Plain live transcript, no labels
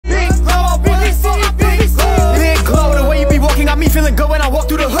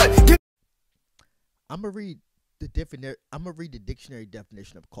I'm gonna read the dictionary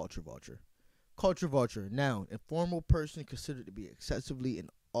definition of culture vulture. Culture vulture, noun, informal person considered to be excessively and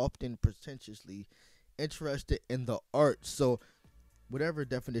often pretentiously interested in the arts. So whatever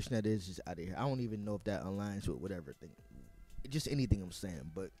definition that is out of here. I don't even know if that aligns with whatever thing. Just anything I'm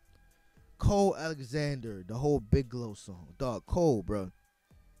saying. But Cole Alexander, the whole Big Glow song, dog. Cole, bro.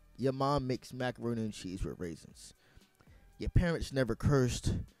 Your mom makes macaroni and cheese with raisins. Your parents never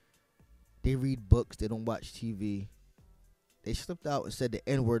cursed. They read books. They don't watch TV. They slipped out and said the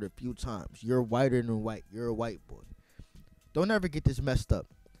N word a few times. You're whiter than white. You're a white boy. Don't ever get this messed up.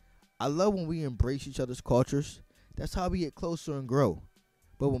 I love when we embrace each other's cultures. That's how we get closer and grow.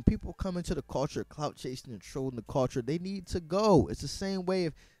 But when people come into the culture, clout chasing and trolling the culture, they need to go. It's the same way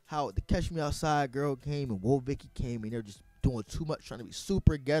of how the Catch Me Outside girl came and Whoa Vicky came and they're just doing too much, trying to be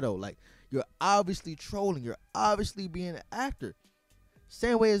super ghetto. Like, you're obviously trolling. You're obviously being an actor.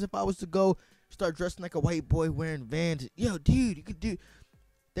 Same way as if I was to go start dressing like a white boy wearing Vans. Yo, dude, you could do.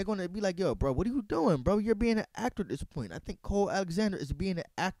 They're going to be like, yo, bro, what are you doing, bro? You're being an actor at this point. I think Cole Alexander is being an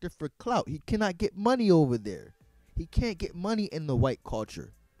actor for clout. He cannot get money over there. He can't get money in the white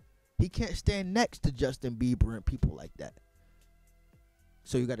culture. He can't stand next to Justin Bieber and people like that.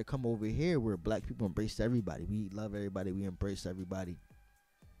 So you got to come over here where black people embrace everybody. We love everybody. We embrace everybody.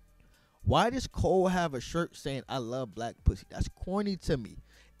 Why does Cole have a shirt saying, I love black pussy? That's corny to me.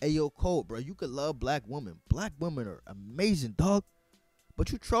 Hey, yo, Cole, bro, you could love black women. Black women are amazing, dog.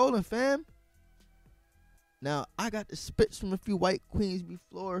 But you trolling, fam. Now, I got the spits from a few white queens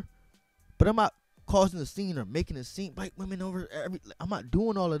before, but I'm not causing a scene or making a scene. White women over I'm not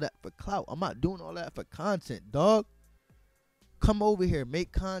doing all of that for clout. I'm not doing all that for content, dog. Come over here,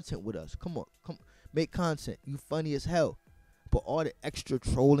 make content with us. Come on, come make content. You funny as hell. But all the extra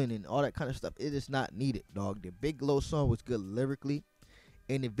trolling and all that kind of stuff, it is not needed, dog. The Big Glow song was good lyrically,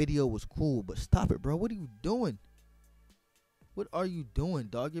 and the video was cool. But stop it, bro. What are you doing? What are you doing,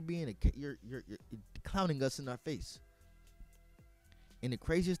 dog? You're clowning us in our face. And the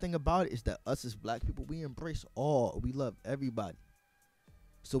craziest thing about it is that us as black people, we embrace all. We love everybody.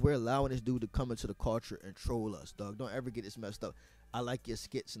 So we're allowing this dude to come into the culture and troll us, dog. Don't ever get this messed up. I like your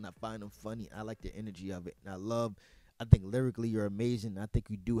skits and I find them funny. I like the energy of it. And I think lyrically you're amazing. I think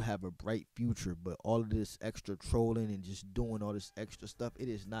you do have a bright future. But all of this extra trolling and just doing all this extra stuff, it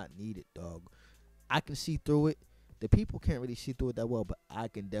is not needed, dog. I can see through it. The people can't really see through it that well, but I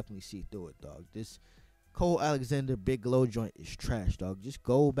can definitely see through it, dog. This Cole Alexander Big Glow joint is trash, dog. Just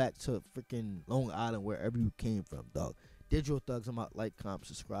go back to freaking Long Island, wherever you came from, dog. Digital Thugs, I'm out. Like, comment,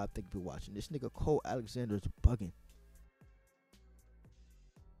 subscribe. Thank you for watching. This nigga Cole Alexander is bugging.